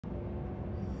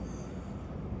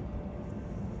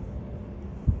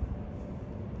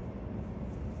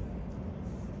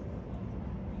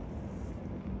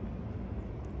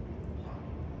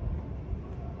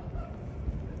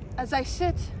As I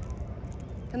sit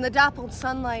in the dappled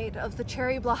sunlight of the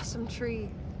cherry blossom tree,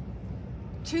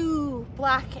 2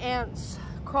 black ants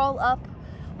crawl up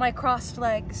my crossed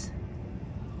legs.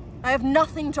 I have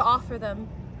nothing to offer them.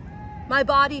 My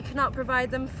body cannot provide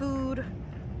them food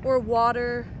or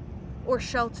water or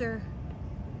shelter.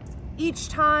 Each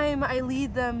time I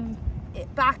lead them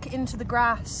back into the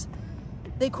grass,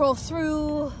 they crawl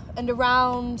through and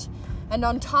around and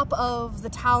on top of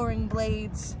the towering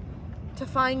blades to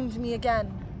find me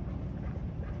again.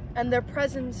 And their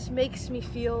presence makes me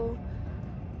feel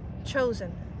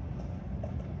chosen.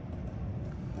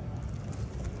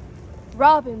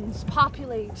 Robins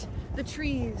populate the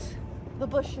trees, the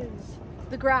bushes,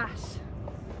 the grass.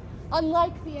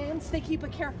 Unlike the ants, they keep a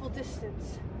careful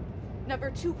distance,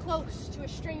 never too close to a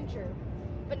stranger,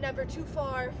 but never too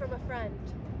far from a friend.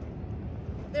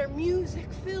 Their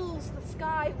music fills the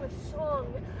sky with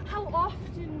song. How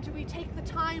often do we take the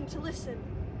time to listen?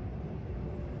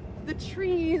 The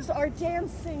trees are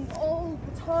dancing all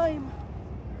the time,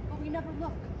 but we never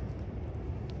look.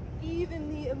 Even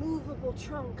the immovable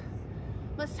trunk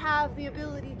must have the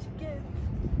ability to give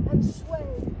and sway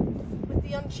with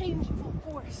the unchangeable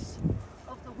force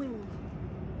of the wind.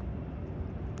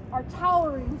 Our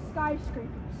towering skyscrapers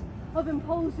of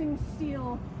imposing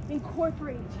steel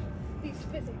incorporate these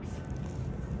physics,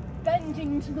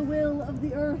 bending to the will of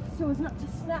the earth so as not to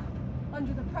snap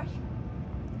under the pressure.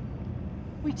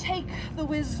 We take the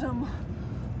wisdom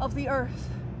of the earth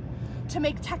to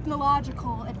make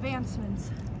technological advancements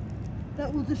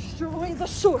that will destroy the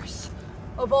source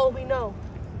of all we know.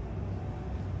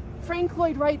 Frank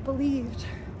Lloyd Wright believed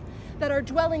that our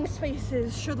dwelling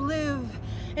spaces should live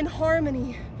in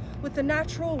harmony with the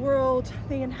natural world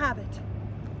they inhabit.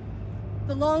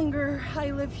 The longer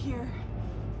I live here,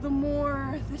 the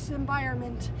more this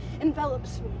environment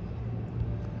envelops me.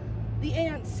 The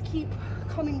ants keep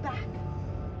coming back.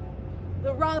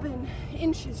 The robin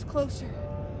inches closer.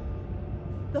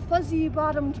 The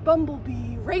fuzzy-bottomed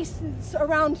bumblebee races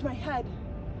around my head.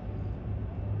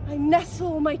 I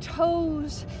nestle my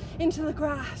toes into the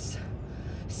grass,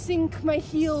 sink my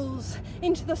heels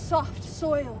into the soft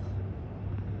soil.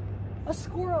 A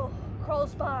squirrel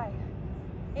crawls by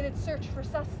in its search for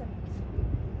sustenance.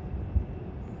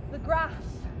 The grass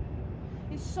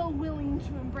is so willing to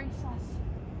embrace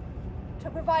us, to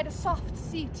provide a soft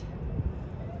seat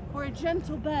or a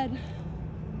gentle bed.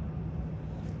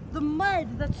 The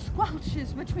mud that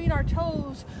squelches between our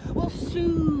toes will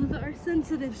soothe our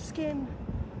sensitive skin.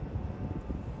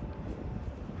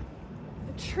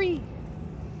 The tree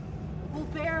will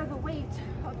bear the weight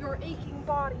of your aching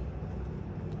body.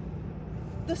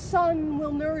 The sun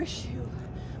will nourish you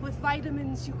with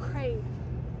vitamins you crave.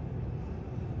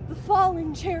 The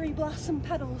falling cherry blossom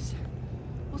petals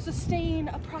will sustain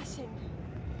a pressing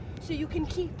so you can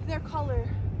keep their color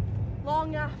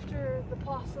long after the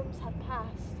blossoms have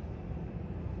passed.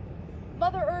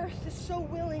 Mother Earth is so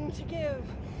willing to give,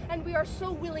 and we are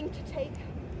so willing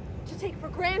to take for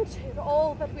granted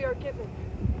all that we are given.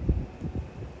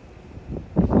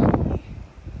 If only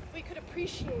we could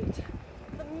appreciate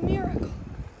the miracle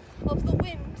of the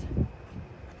wind,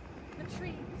 the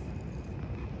trees,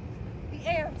 the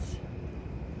ants,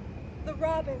 the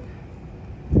robin,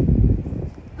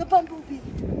 the bumblebee,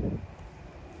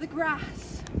 the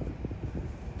grass,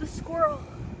 the squirrel,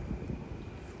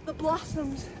 the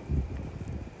blossoms,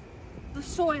 the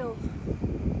soil,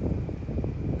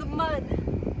 the mud,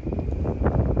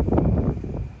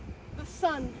 the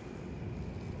sun.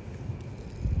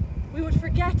 We would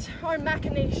forget our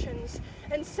machinations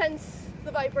and sense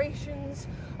the vibrations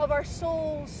of our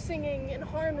souls singing in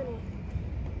harmony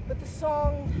with the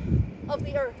song of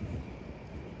the earth.